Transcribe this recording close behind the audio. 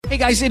Hey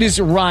guys, it is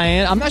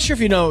Ryan. I'm not sure if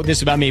you know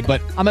this about me, but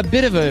I'm a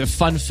bit of a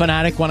fun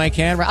fanatic when I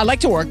can. I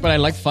like to work, but I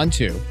like fun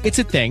too. It's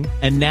a thing.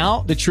 And now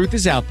the truth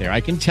is out there.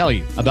 I can tell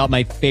you about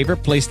my favorite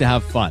place to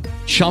have fun.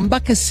 Chumba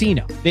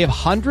Casino. They have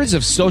hundreds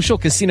of social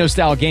casino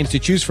style games to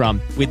choose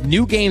from with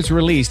new games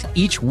released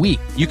each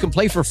week. You can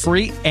play for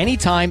free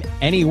anytime,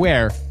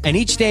 anywhere. And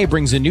each day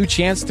brings a new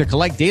chance to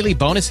collect daily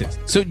bonuses.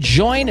 So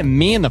join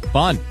me in the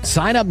fun.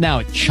 Sign up now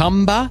at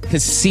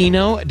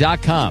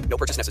ChumbaCasino.com. No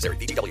purchase necessary.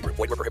 VGW Group.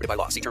 Void where prohibited by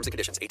law. See terms and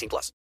conditions.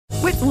 18+.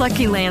 With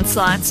Lucky Land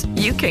Slots,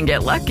 you can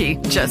get lucky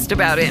just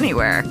about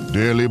anywhere.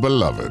 Dearly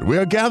beloved, we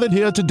are gathered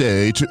here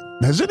today to...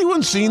 Has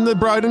anyone seen the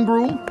bride and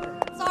groom?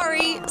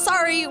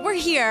 Sorry, we're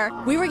here.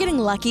 We were getting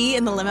lucky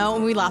in the limo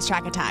and we lost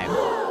track of time.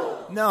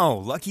 No,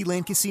 Lucky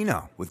Land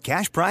Casino, with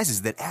cash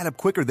prizes that add up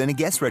quicker than a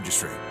guest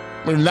registry.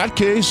 In that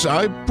case,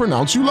 I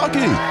pronounce you lucky.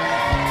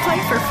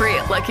 Play for free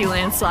at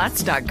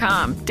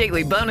LuckyLandSlots.com.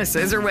 Daily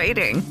bonuses are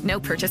waiting. No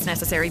purchase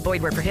necessary.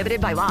 Void where prohibited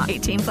by law.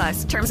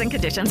 18+. Terms and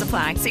conditions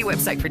apply. See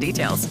website for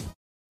details.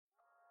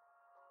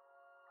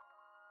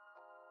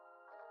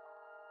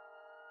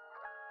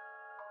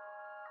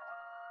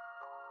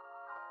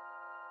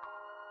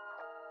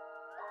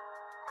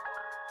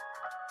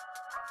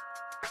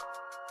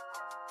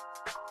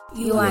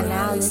 You are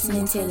now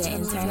listening to the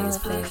Internal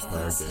Affairs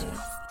Podcast.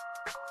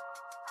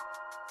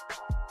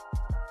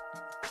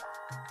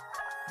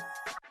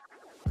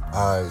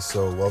 Alright,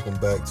 so welcome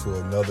back to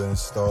another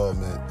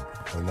installment,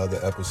 another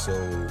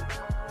episode.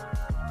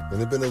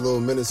 And it's been a little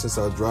minute since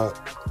I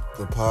dropped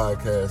the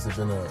podcast. It's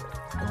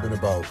been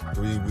about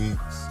 3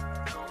 weeks,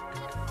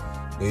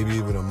 maybe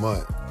even a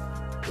month,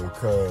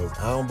 because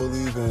I don't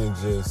believe in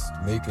just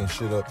making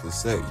shit up to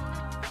say.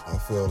 I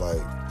feel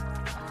like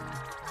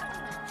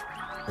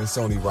it's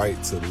only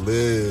right to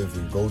live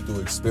and go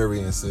through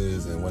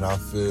experiences, and when I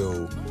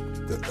feel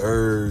the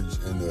urge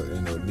and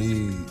the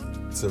need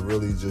to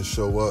really just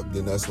show up,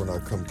 then that's when I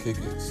come kick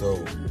it.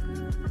 So,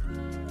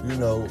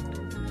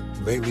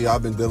 lately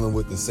I've been dealing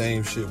with the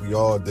same shit we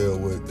all deal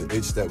with, the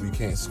itch that we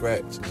can't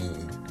scratch,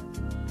 and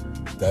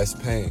that's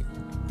pain.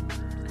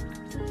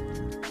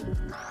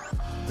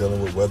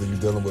 Dealing with whether you're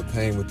dealing with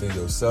pain within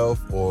yourself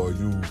or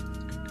you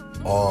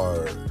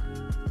are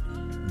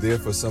there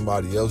for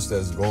somebody else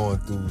that's going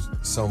through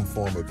some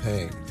form of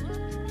pain.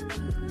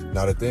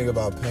 Now the thing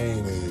about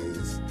pain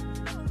is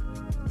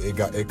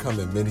it come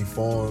in many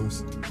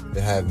forms,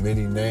 it have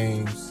many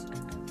names,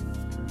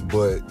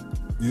 but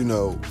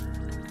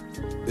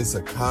it's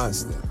a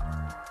constant.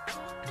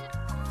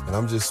 And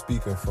I'm just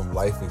speaking from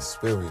life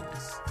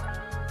experience.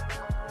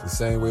 The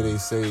same way they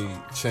say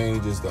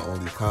change is the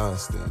only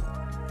constant.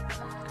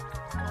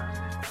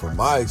 From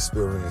my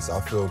experience,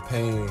 I feel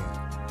pain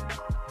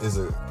is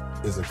a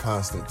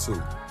constant too.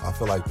 I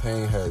feel like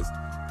pain has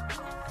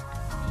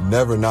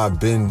never not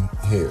been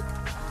here.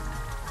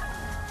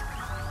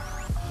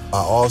 I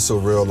also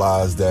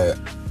realized that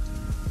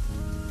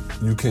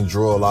you can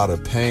draw a lot of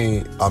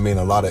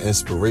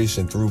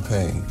inspiration through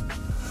pain.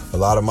 A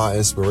lot of my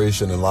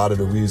inspiration, a lot of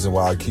the reason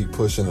why I keep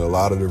pushing, a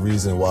lot of the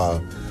reason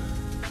why,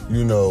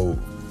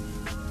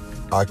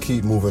 I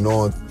keep moving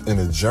on in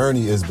a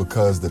journey is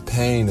because the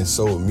pain is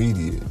so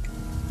immediate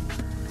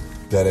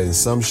that in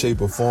some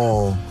shape or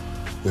form,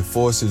 it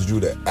forces you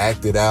to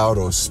act it out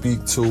or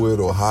speak to it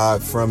or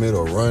hide from it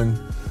or run,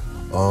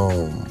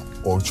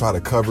 or try to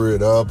cover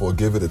it up or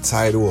give it a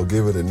title or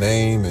give it a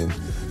name and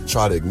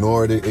try to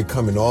ignore it. It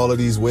come in all of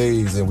these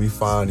ways, and we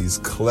find these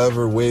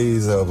clever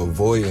ways of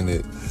avoiding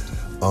it,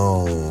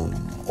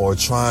 or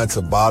trying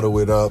to bottle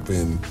it up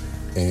and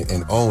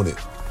own it.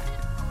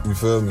 You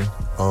feel me?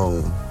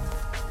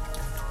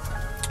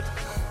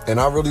 And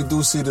I really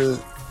do see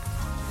the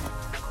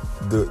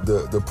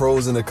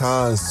pros and the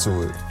cons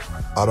to it.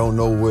 I don't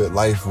know what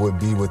life would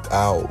be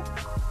without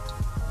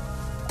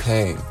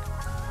pain.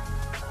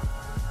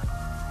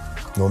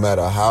 No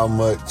matter how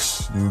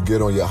much you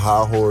get on your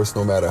high horse,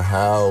 no matter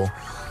how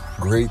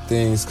great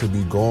things could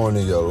be going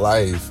in your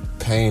life,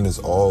 pain is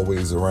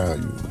always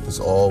around you. It's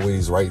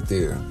always right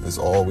there. It's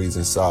always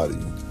inside of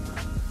you.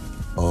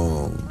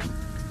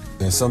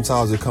 And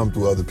sometimes it comes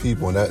through other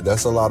people, and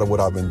that's a lot of what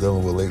I've been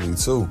dealing with lately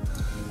too.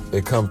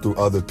 It comes through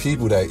other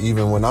people that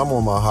even when I'm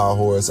on my high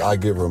horse, I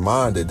get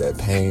reminded that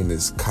pain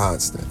is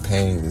constant.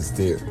 Pain is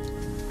there.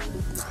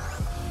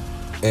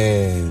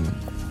 And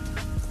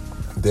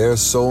there's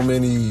so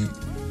many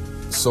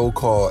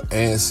so-called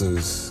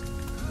answers,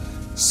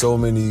 so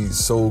many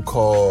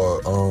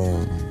so-called,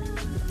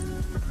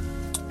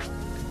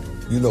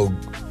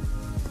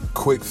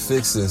 quick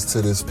fixes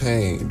to this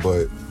pain.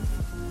 But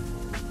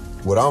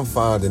what I'm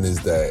finding is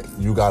that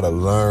you gotta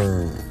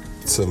learn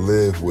to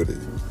live with it.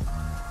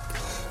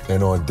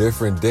 And on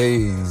different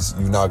days,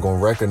 you're not gonna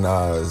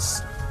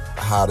recognize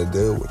how to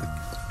deal with it.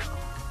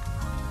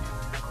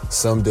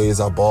 Some days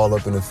I ball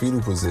up in a fetal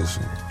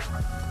position.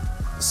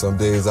 Some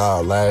days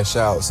I lash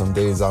out. Some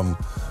days I'm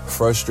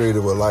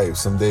frustrated with life.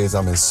 Some days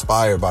I'm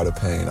inspired by the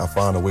pain. I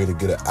find a way to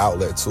get an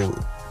outlet to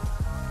it.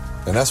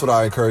 And that's what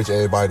I encourage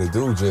everybody to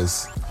do.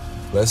 Just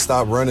let's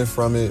stop running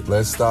from it.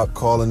 Let's stop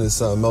calling it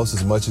something else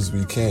as much as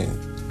we can.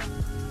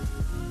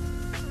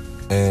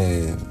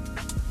 And,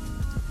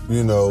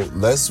 you know,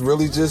 let's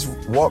really just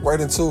walk right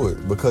into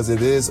it, because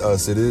it is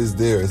us. It is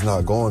there. It's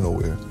not going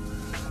nowhere.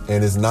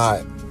 And it's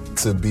not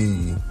to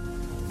be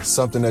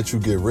something that you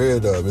get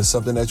rid of. It's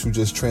something that you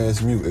just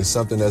transmute. It's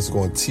something that's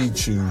going to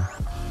teach you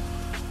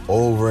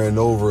over and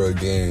over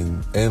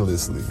again,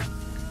 endlessly.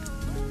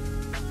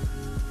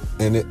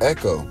 And it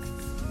echo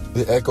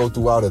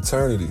throughout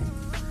eternity.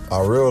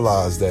 I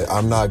realize that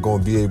I'm not going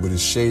to be able to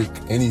shake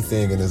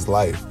anything in this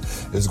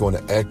life. It's going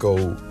to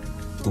echo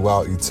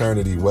throughout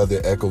eternity, whether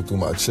it echo through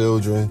my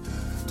children,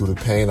 through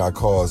the pain I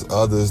cause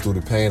others, through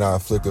the pain I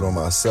inflicted on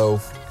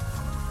myself.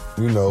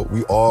 You know,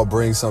 we all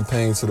bring some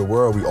pain to the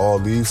world. We all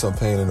leave some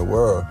pain in the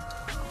world.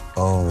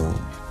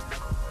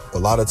 A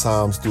lot of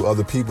times through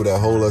other people that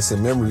hold us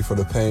in memory for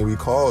the pain we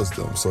caused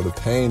them. So the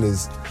pain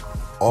is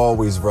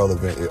always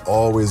relevant. It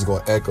always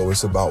going to echo.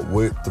 It's about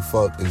what the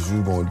fuck is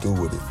you going to do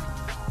with it.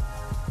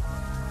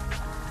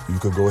 You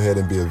could go ahead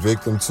and be a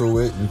victim to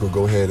it. You could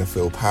go ahead and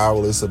feel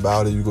powerless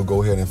about it. You could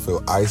go ahead and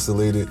feel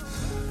isolated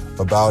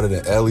about it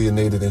and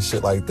alienated and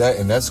shit like that.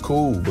 And that's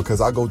cool,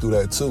 because I go through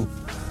that too.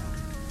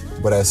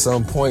 But at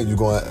some point, you're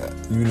going to,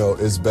 you know,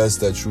 it's best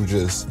that you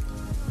just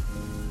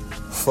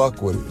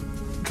fuck with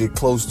it. Get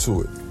close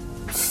to it.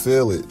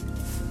 Feel it.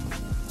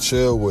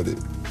 Chill with it.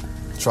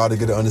 Try to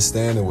get an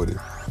understanding with it.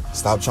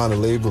 Stop trying to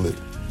label it.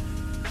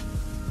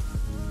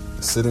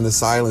 Sit in the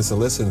silence and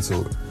listen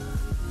to it.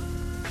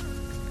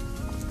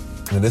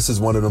 And this is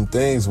one of them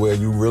things where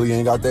you really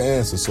ain't got the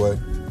answer, Sway.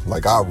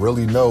 Like, I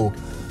really know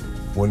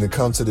when it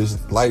comes to this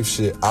life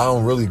shit, I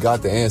don't really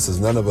got the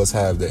answers. None of us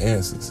have the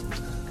answers.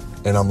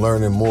 And I'm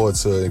learning more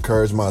to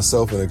encourage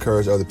myself and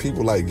encourage other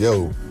people, like,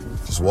 yo,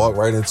 just walk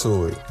right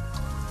into it.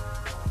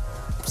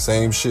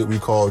 Same shit we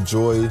call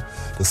joy,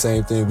 the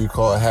same thing we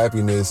call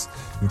happiness.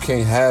 You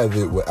can't have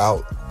it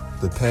without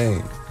the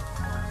pain.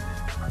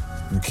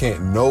 You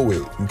can't know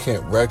it. You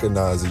can't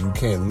recognize it. You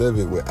can't live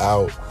it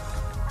without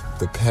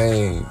the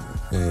pain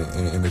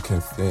and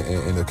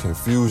the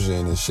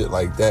confusion and shit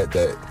like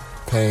that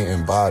pain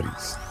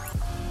embodies.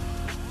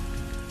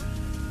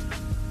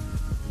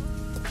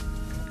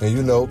 And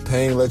you know,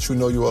 pain lets you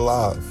know you're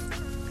alive.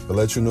 It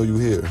lets you know you're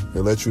here.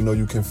 It lets you know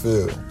you can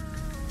feel.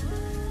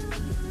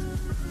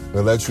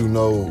 It lets you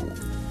know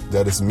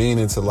that it's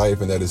meaning to life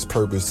and that it's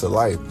purpose to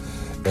life.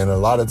 And a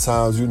lot of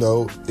times, you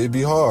know, it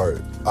be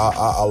hard.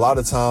 A lot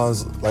of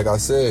times, like I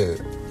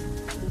said,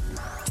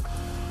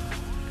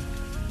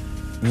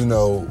 you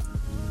know,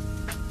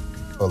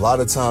 a lot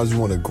of times you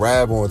want to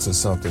grab onto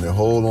something and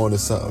hold on to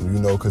something, you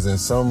know, because in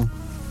some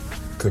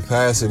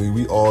capacity,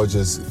 we all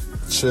just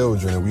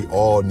children and we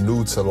all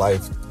new to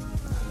life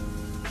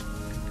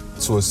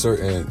to a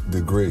certain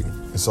degree.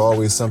 It's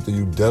always something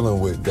you dealing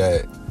with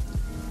that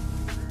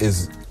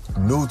is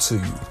new to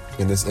you,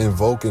 and it's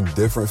invoking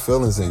different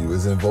feelings in you.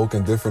 It's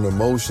invoking different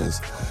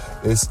emotions.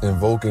 It's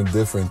invoking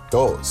different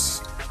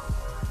thoughts.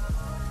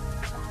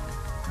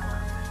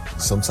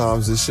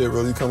 Sometimes this shit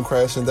really come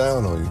crashing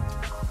down on you.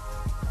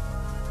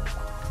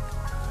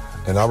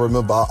 And I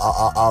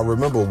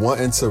remember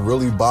wanting to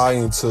really buy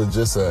into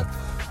just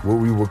what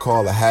we would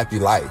call a happy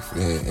life,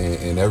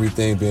 and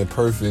everything being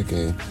perfect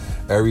and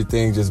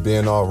everything just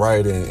being all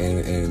right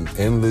and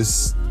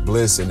endless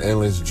bliss and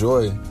endless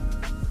joy.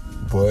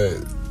 But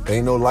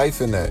ain't no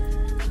life in that.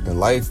 And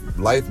life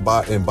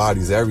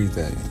embodies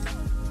everything.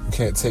 You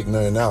can't take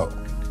nothing out.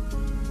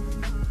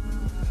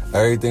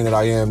 Everything that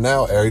I am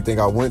now,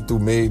 everything I went through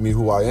made me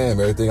who I am.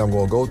 Everything I'm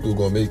going to go through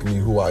going to make me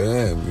who I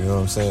am. You know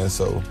what I'm saying?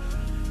 So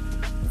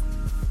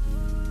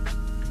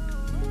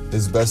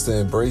it's best to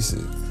embrace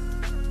it.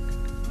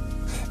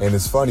 And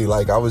it's funny,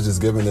 like, I was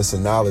just giving this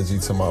analogy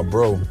to my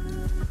bro.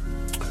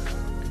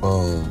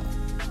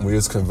 We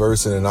was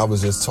conversing and I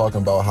was just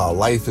talking about how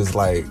life is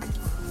like,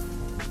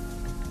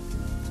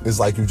 it's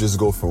like you just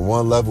go from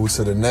one level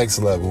to the next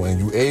level, and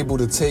you able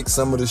to take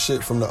some of the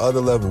shit from the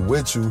other level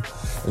with you,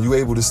 and you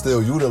able to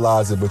still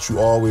utilize it, but you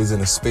always in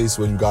a space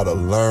where you gotta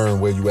learn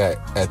where you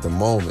at the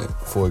moment.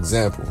 For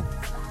example,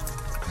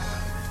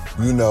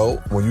 you know,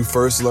 when you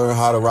first learn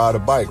how to ride a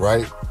bike,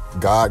 right?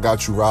 God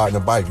got you riding a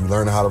bike. You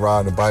learn how to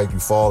ride a bike, you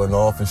falling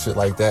off and shit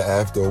like that.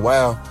 After a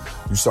while,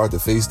 you start to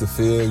face the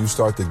fear, you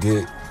start to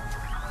get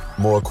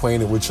more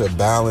acquainted with your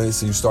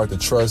balance, and you start to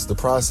trust the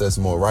process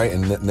more, right?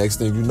 And next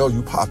thing you know,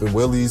 you popping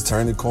wheelies,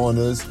 turning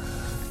corners,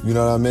 you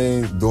know what I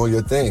mean? Doing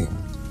your thing.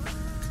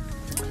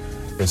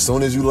 As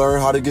soon as you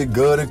learn how to get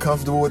good and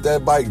comfortable with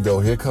that bike, though,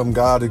 here come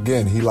God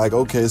again. He like,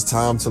 okay, it's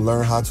time to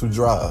learn how to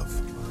drive.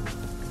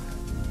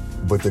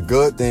 But the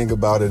good thing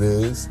about it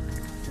is,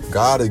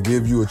 God will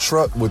give you a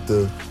truck with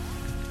the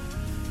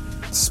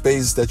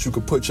space that you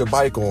could put your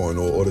bike on,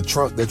 or the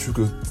trunk that you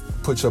could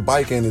put your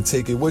bike in and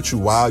take it with you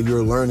while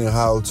you're learning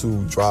how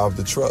to drive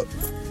the truck.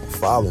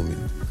 Follow me.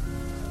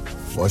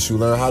 Once you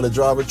learn how to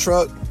drive a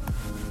truck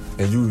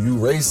and you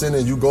racing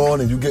and you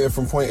going and you getting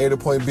from point A to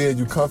point B and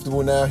you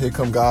comfortable now, here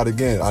come God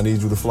again. I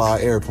need you to fly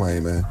an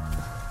airplane, man.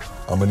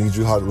 I'm gonna need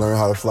you to learn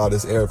how to fly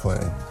this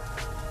airplane.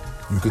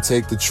 You could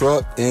take the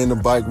truck and the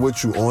bike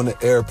with you on the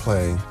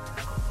airplane,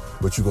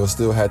 but you're going to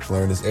still have to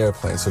learn this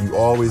airplane. So you're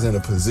always in a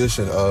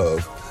position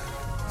of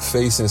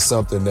facing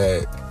something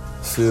that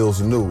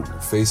feels new,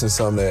 facing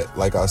something that,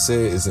 like I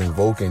said, is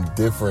invoking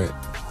different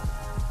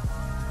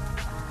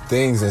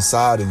things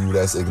inside of you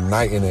that's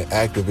igniting and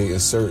activating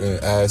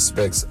certain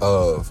aspects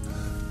of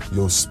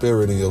your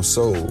spirit and your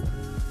soul.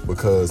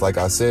 Because like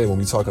I said, when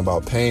we talking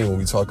about pain, when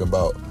we talking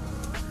about,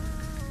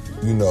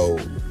 you know,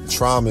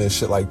 trauma and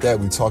shit like that,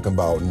 we talking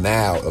about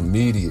now,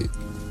 immediate.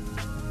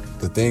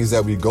 The things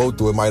that we go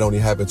through, it might only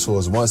happen to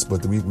us once,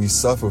 but we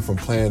suffer from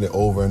playing it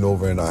over and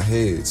over in our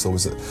head. So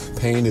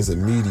pain is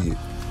immediate.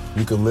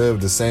 We could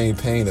live the same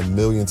pain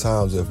 1,000,000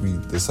 times if we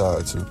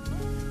decide to.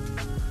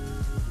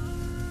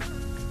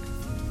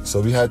 So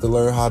we had to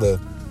learn how to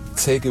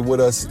take it with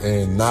us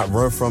and not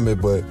run from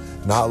it, but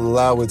not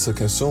allow it to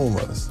consume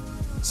us.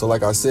 So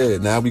like I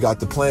said, now we got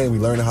the plane, we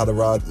learning how to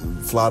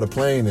fly the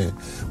plane, and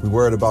we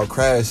worried about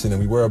crashing,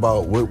 and we worried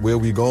about where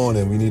we going,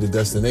 and we need a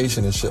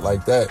destination and shit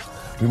like that.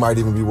 We might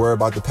even be worried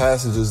about the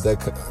passengers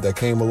that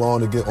came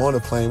along to get on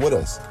the plane with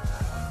us.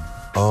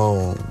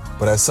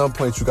 But at some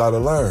point you gotta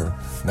learn.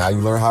 Now you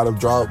learn how to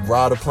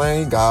ride a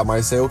plane. God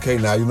might say, okay,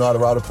 now you know how to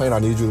ride a plane. I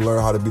need you to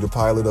learn how to be the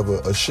pilot of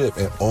a ship,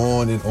 and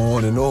on and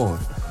on and on.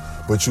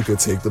 But you could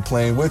take the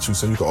plane with you.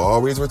 So you could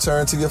always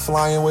return to your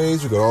flying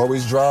ways. You could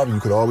always drive. You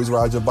could always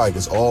ride your bike.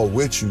 It's all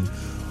with you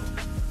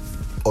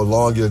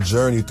along your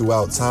journey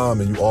throughout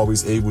time, and you're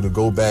always able to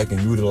go back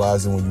and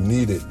utilize it when you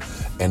need it.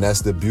 And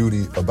that's the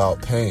beauty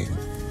about pain.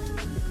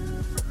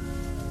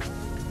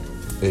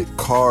 It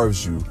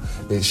carves you.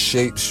 It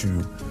shapes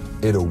you.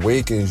 It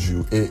awakens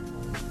you. It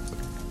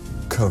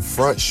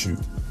confronts you.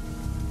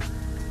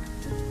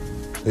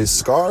 It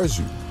scars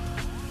you.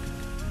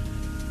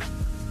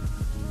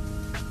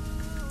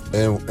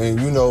 And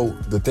you know,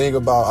 the thing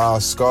about our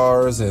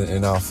scars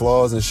and our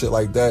flaws and shit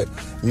like that,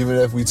 even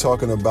if we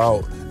talking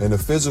about in a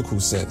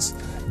physical sense,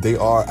 they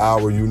are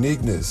our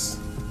uniqueness.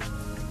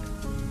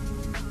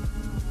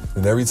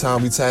 And every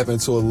time we tap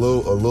into a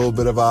little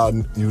bit of our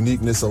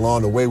uniqueness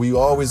along the way, we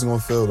always gonna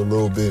feel a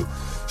little bit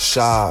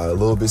shy, a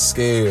little bit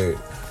scared,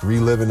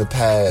 reliving the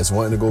past,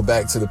 wanting to go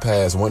back to the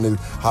past, wanting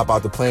to hop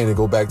out the plane and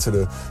go back to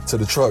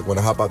the truck, want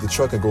to hop out the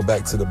truck and go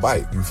back to the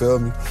bike. You feel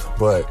me?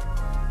 But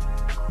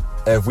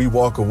if we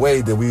walk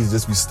away, then we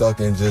just be stuck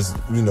in just,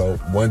 you know,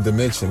 one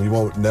dimension. We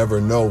won't never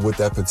know what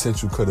that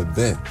potential could have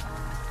been.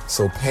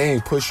 So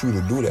pain push you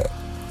to do that.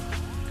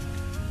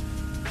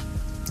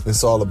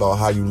 It's all about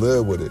how you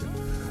live with it.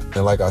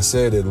 And like I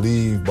said, it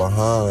leave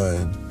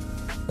behind,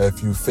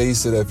 if you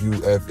face it, if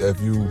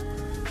you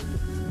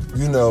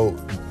you know,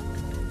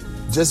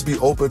 just be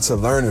open to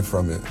learning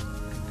from it.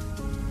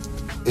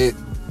 It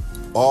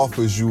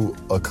offers you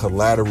a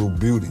collateral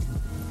beauty.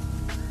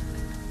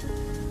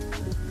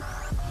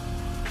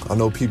 I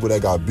know people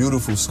that got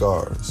beautiful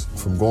scars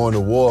from going to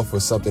war for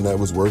something that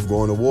was worth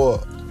going to war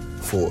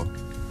for.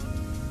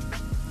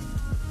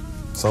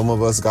 Some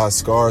of us got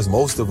scars,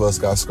 most of us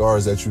got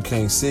scars that you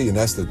can't see, and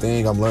that's the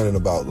thing I'm learning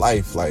about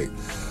life. Like,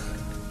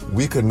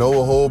 we could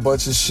know a whole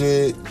bunch of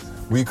shit,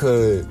 we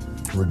could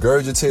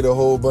regurgitate a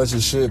whole bunch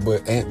of shit,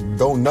 but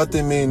don't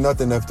nothing mean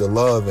nothing if the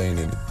love ain't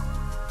in it.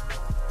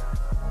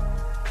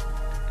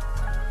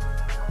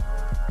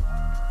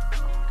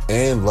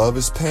 And love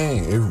is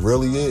pain. It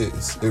really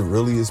is. It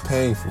really is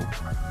painful.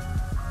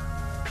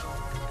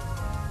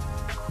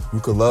 You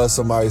could love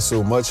somebody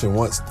so much and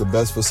want the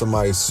best for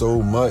somebody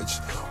so much,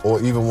 or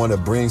even want to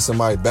bring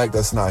somebody back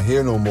that's not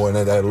here no more, and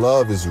that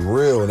love is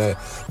real,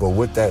 but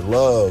with that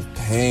love,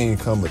 pain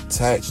come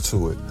attached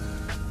to it.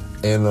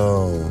 And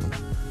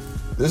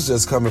this is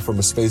just coming from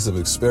a space of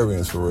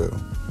experience, for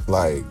real.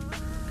 Like,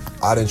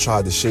 I done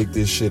tried to shake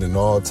this shit in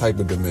all type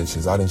of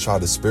dimensions. I done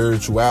tried to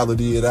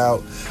spirituality it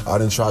out. I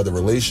done tried to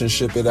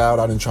relationship it out.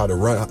 I done tried to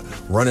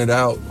run it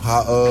out.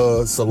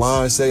 How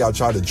Solange say, I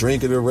tried to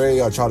drink it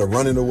away. I tried to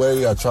run it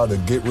away. I tried to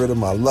get rid of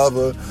my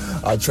lover.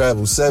 I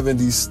traveled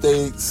 70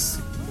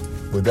 states.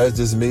 But that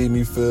just made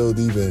me feel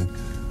even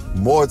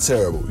more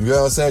terrible. You know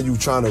what I'm saying? You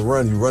trying to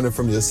run. You running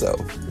from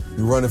yourself.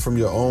 You running from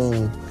your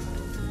own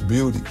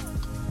beauty.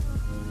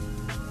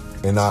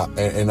 And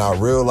I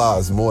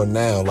realize more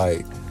now,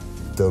 like,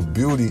 the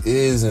beauty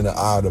is in the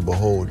eye of the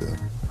beholder.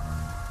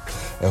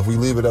 If we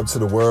leave it up to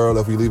the world,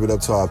 if we leave it up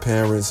to our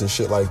parents and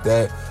shit like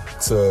that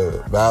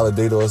to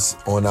validate us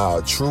on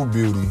our true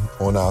beauty,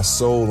 on our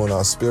soul, on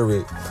our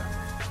spirit,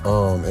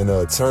 in an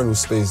eternal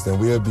space, then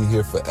we'll be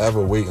here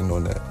forever waiting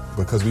on that.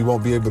 Because we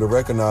won't be able to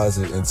recognize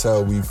it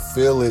until we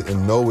feel it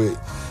and know it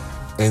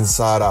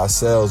inside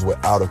ourselves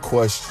without a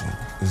question.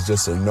 It's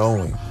just a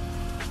knowing.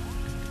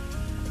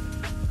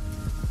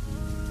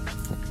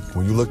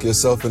 When you look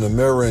yourself in the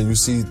mirror and you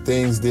see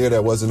things there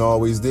that wasn't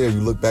always there, you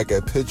look back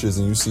at pictures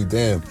and you see,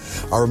 damn,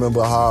 I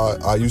remember how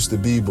I used to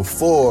be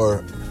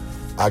before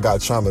I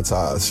got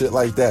traumatized. Shit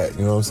like that,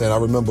 you know what I'm saying? I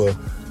remember,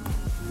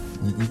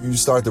 you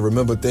start to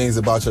remember things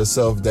about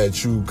yourself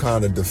that you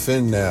kind of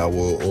defend now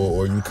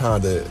or you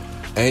kind of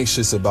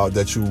anxious about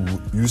that you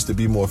used to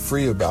be more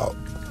free about.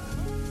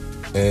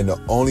 And the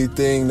only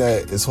thing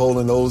that is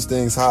holding those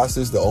things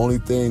hostage, the only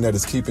thing that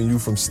is keeping you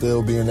from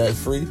still being that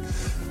free,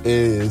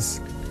 is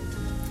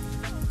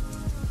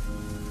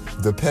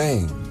the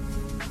pain,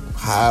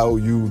 how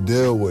you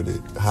deal with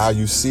it, how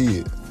you see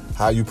it,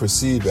 how you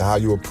perceive it, how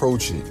you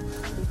approach it,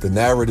 the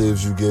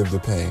narratives you give the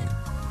pain.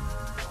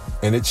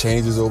 And it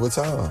changes over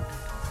time.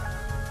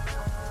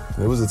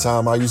 There was a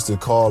time I used to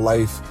call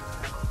life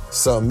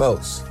something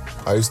else.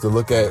 I used to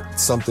look at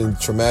something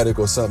traumatic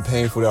or something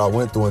painful that I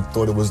went through and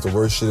thought it was the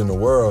worst shit in the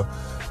world.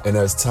 And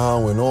as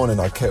time went on and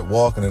I kept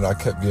walking and I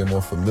kept getting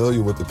more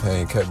familiar with the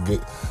pain, kept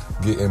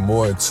getting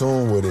more in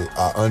tune with it,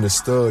 I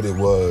understood it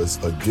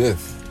was a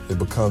gift. It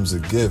becomes a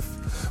gift.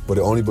 But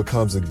it only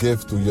becomes a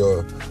gift through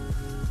your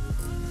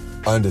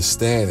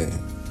understanding,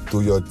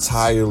 through your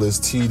tireless,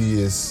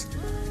 tedious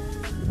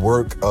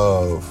work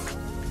of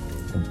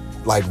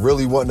like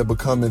really wanting to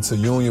become into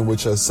union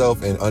with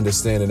yourself and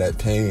understanding that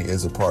pain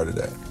is a part of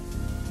that.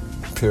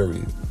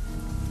 Period.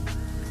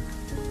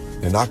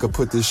 And I could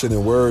put this shit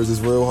in words,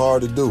 it's real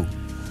hard to do.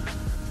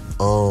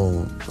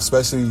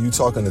 Especially you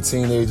talking to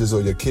teenagers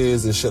or your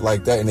kids and shit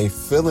like that, and they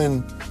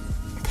feeling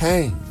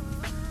pain.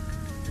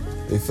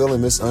 They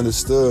feeling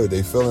misunderstood.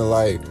 They feeling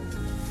like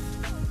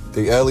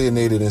they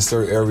alienated in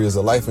certain areas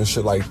of life and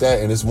shit like that.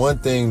 And it's one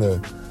thing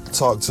to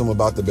talk to them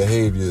about the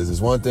behaviors.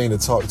 It's one thing to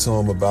talk to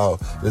them about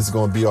this is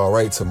going to be all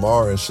right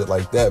tomorrow and shit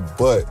like that.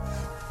 But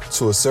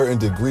to a certain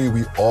degree,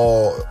 we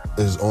all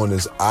is on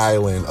this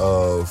island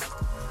of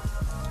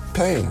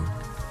pain.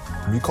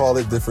 We call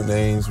it different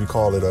names. We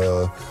call it,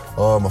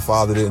 oh, my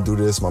father didn't do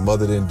this. My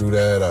mother didn't do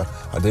that.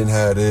 I didn't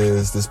have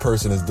this. This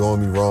person is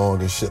doing me wrong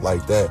and shit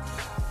like that.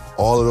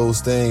 All of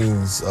those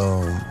things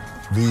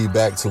lead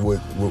back to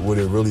what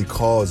it really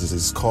causes.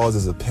 It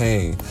causes a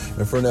pain.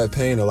 And from that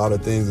pain, a lot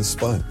of things are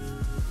spun.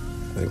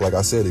 Like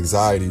I said,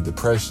 anxiety,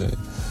 depression.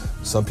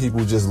 Some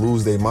people just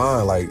lose their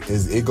mind. Like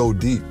it go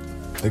deep.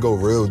 It go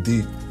real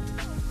deep.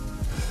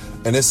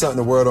 And it's something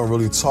the world don't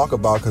really talk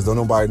about because don't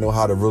nobody know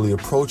how to really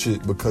approach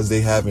it because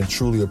they haven't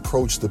truly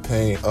approached the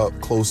pain up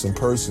close and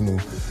personal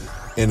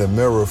in a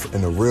mirror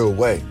in a real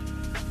way.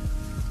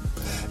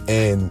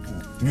 And,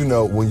 you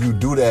know, when you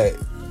do that,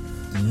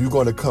 you're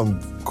going to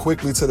come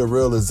quickly to the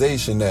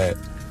realization that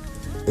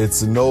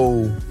it's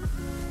no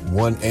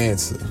one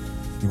answer.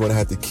 You're going to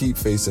have to keep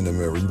facing the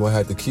mirror. You're going to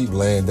have to keep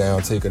laying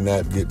down, take a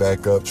nap, get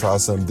back up, try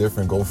something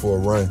different, go for a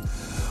run,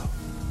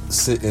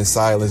 sit in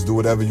silence, do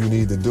whatever you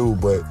need to do.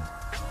 But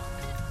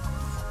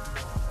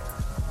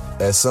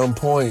at some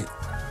point,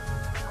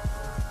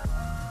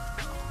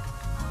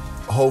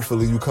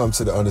 hopefully you come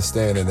to the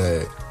understanding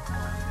that,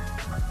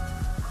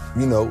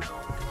 you know,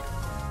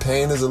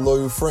 pain is a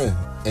loyal friend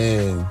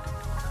and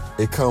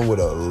it comes with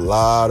a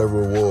lot of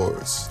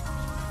rewards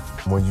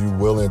when you're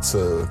willing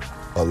to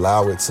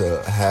allow it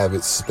to have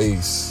its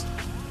space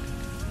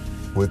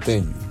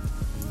within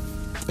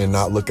you and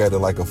not look at it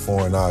like a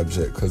foreign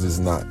object, because it's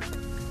not.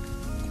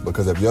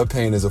 Because if your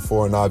pain is a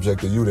foreign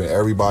object to you, then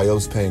everybody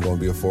else's pain gonna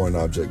be a foreign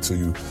object to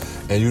you.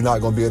 And you're not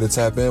gonna be able to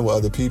tap in with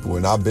other people.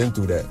 And I've been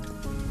through that.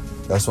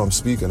 That's why I'm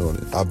speaking on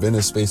it. I've been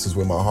in spaces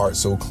where my heart's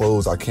so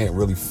closed I can't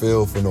really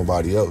feel for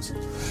nobody else.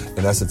 And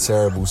that's a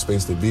terrible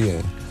space to be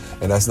in.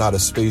 And that's not a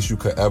space you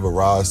could ever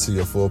rise to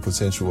your full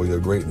potential or your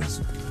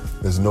greatness.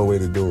 There's no way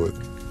to do it.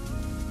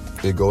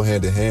 It go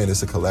hand in hand.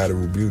 It's a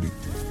collateral beauty.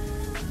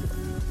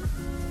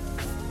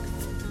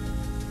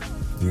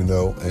 You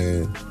know,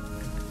 and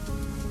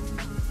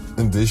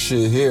this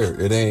shit here,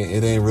 it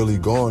ain't really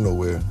going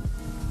nowhere.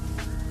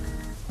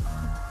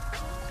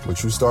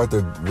 But you start to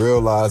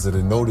realize it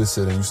and notice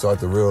it, and you start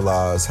to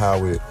realize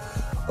how it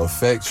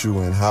affects you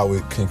and how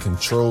it can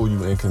control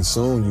you and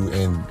consume you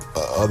and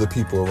other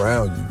people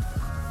around you.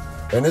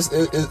 And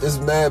it's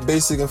mad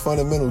basic and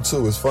fundamental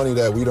too. It's funny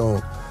that we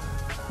don't,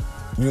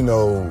 you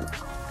know,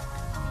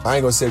 I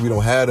ain't gonna say we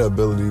don't have the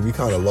ability. We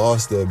kind of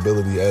lost the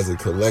ability as a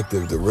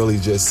collective to really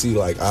just see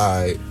like,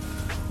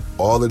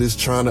 all of this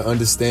trying to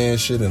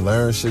understand shit and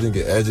learn shit and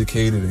get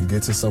educated and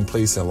get to some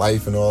place in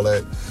life and all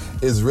that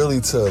is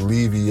really to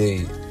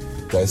alleviate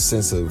that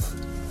sense of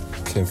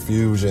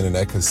confusion and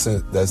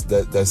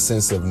that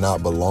sense of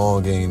not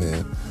belonging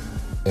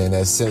and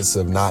that sense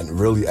of not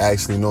really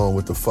actually knowing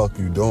what the fuck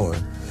you doing.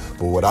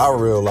 But what I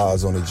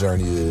realized on the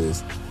journey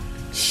is,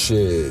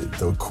 shit,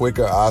 the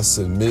quicker I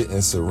submit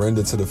and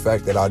surrender to the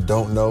fact that I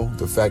don't know,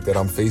 the fact that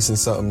I'm facing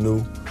something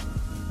new,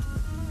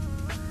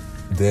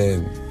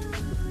 then,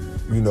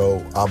 you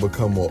know, I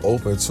become more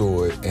open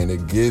to it, and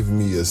it gives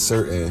me a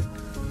certain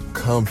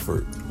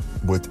comfort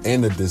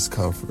within the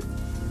discomfort.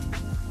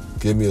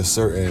 Give me a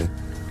certain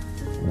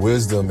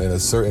wisdom and a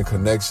certain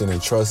connection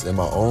and trust in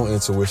my own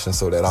intuition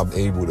so that I'm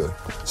able to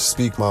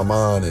speak my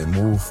mind and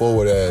move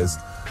forward as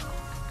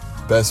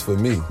best for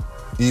me,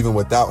 even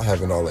without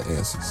having all the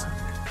answers.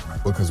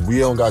 Because we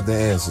don't got the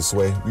answers,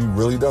 Sway. We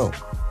really don't.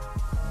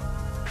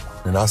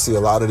 And I see a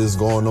lot of this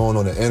going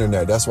on the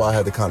internet. That's why I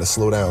had to kind of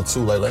slow down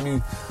too. Like, let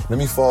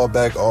me fall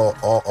back all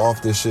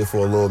off this shit for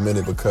a little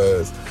minute,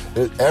 because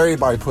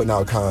everybody putting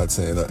out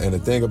content. And the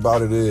thing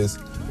about it is,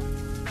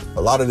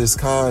 a lot of this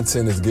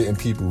content is getting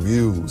people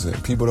views,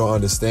 and people don't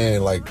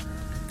understand, like,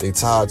 they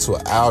tied to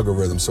an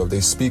algorithm. So if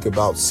they speak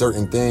about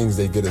certain things,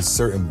 they get a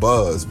certain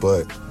buzz.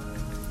 But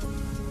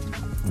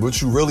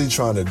what you really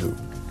trying to do?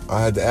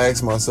 I had to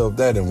ask myself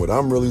that, and what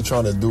I'm really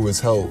trying to do is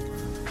help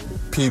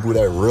people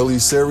that really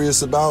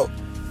serious about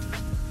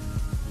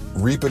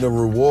reaping the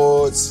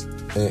rewards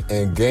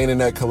and gaining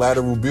that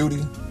collateral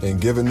beauty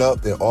and giving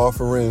up and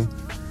offering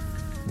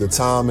the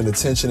time and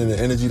attention and the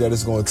energy that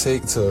it's going to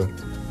take to,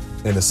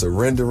 and the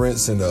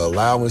surrenderance and the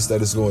allowance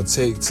that it's going to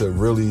take to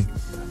really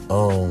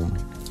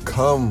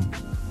come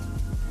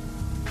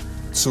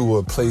to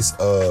a place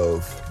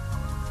of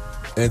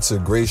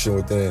integration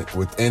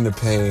within the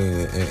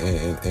pain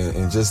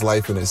and just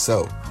life in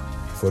itself.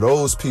 For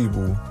those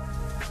people,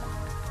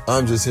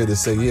 I'm just here to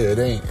say, yeah, it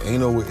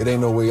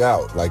ain't no way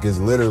out. Like, it's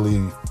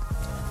literally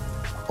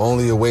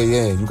only a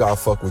way in. You gotta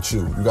fuck with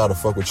you. You gotta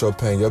fuck with your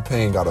pain. Your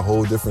pain got a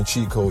whole different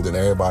cheat code than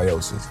everybody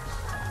else's.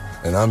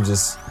 And I'm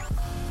just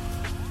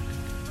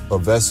a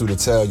vessel to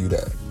tell you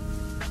that.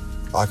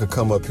 I could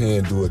come up here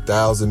and do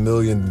 1,000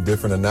 million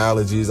different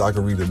analogies. I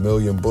could read 1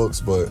 million books,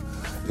 but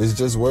it's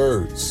just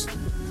words.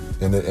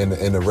 And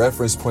the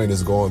reference point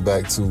is going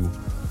back to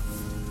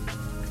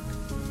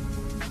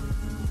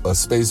a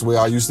space where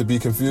I used to be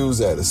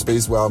confused at, a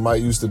space where I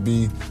might used to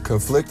be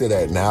conflicted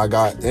at. Now I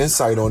got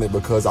insight on it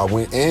because I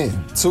went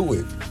into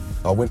it.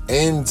 I went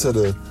into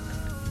the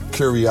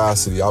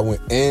curiosity. I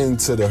went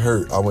into the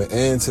hurt. I went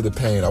into the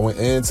pain. I went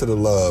into the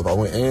love. I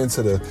went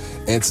into the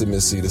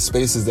intimacy, the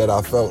spaces that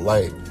I felt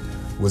like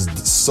was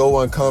so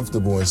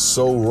uncomfortable and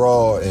so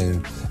raw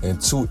and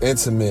too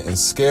intimate and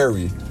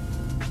scary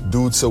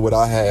due to what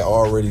I had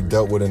already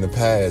dealt with in the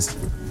past,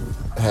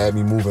 had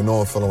me moving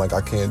on feeling like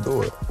I can't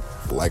do it.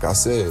 Like I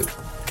said,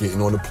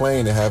 getting on the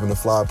plane and having to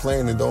fly a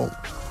plane and don't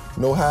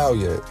know how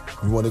yet.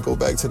 You want to go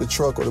back to the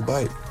truck or the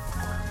bike.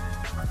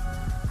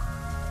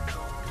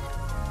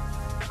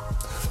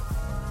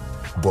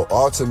 But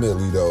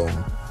ultimately, though,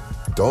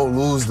 don't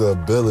lose the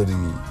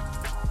ability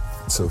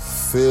to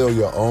feel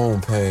your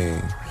own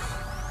pain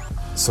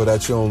so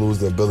that you don't lose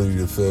the ability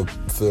to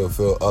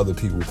feel other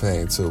people's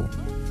pain too.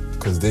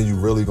 Because then you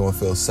really going to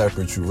feel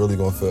separate. You really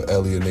going to feel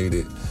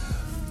alienated.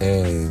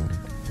 And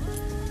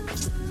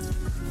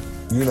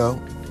you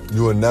know,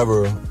 you will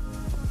never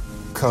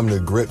come to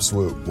grips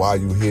with why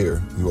you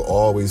here. You will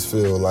always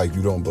feel like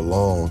you don't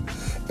belong.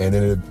 And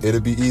then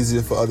it'll be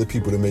easier for other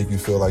people to make you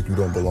feel like you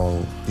don't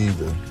belong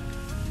either.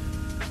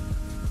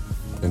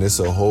 And it's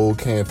a whole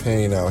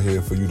campaign out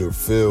here for you to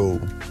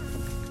feel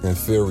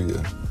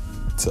inferior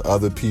to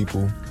other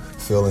people,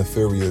 feel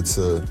inferior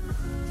to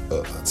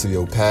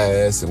your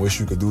past, and wish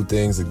you could do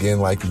things again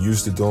like you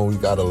used to do. We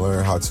got to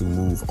learn how to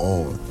move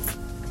on.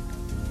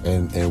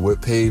 And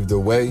what paved the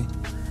way,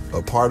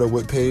 a part of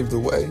what paved the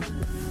way,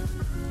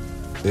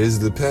 is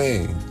the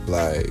pain.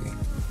 Like,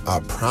 I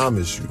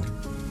promise you.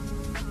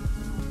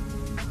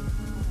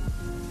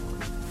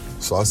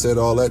 So I said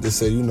all that to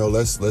say, you know,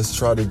 let's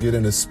try to get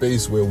in a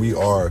space where we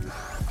are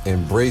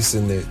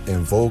embracing it,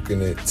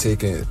 invoking it,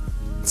 taking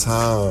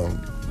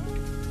time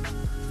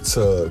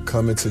to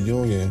come into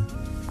union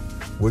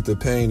with the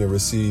pain and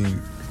receive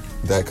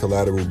that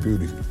collateral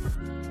beauty.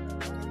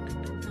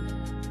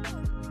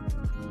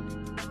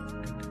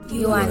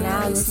 You are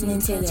now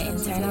listening to the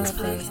Internal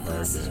Affairs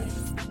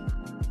Podcast.